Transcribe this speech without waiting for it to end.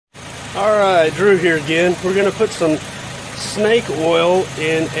Alright, Drew here again. We're going to put some snake oil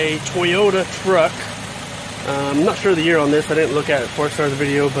in a Toyota truck. I'm not sure of the year on this. I didn't look at it before I started the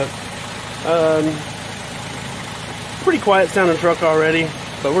video, but pretty quiet sounding truck already.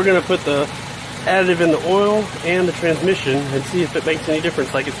 But we're going to put the additive in the oil and the transmission and see if it makes any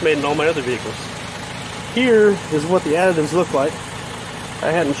difference like it's made in all my other vehicles. Here is what the additives look like.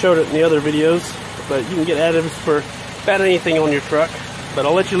 I hadn't showed it in the other videos, but you can get additives for about anything on your truck. But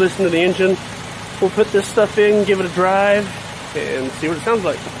I'll let you listen to the engine. We'll put this stuff in, give it a drive, and see what it sounds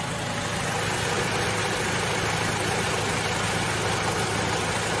like.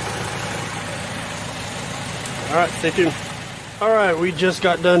 Alright, stay tuned. Alright, we just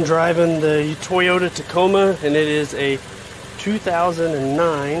got done driving the Toyota Tacoma, and it is a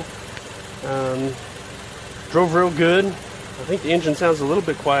 2009. Drove real good. I think the engine sounds a little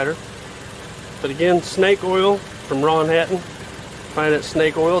bit quieter. But again, snake oil from Ron Hatton. Find it at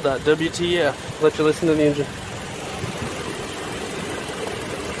snakeoil.wtf. Let you listen to the engine.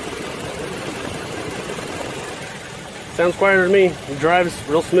 Sounds quieter to me. It drives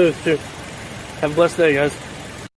real smooth too. Have a blessed day, guys.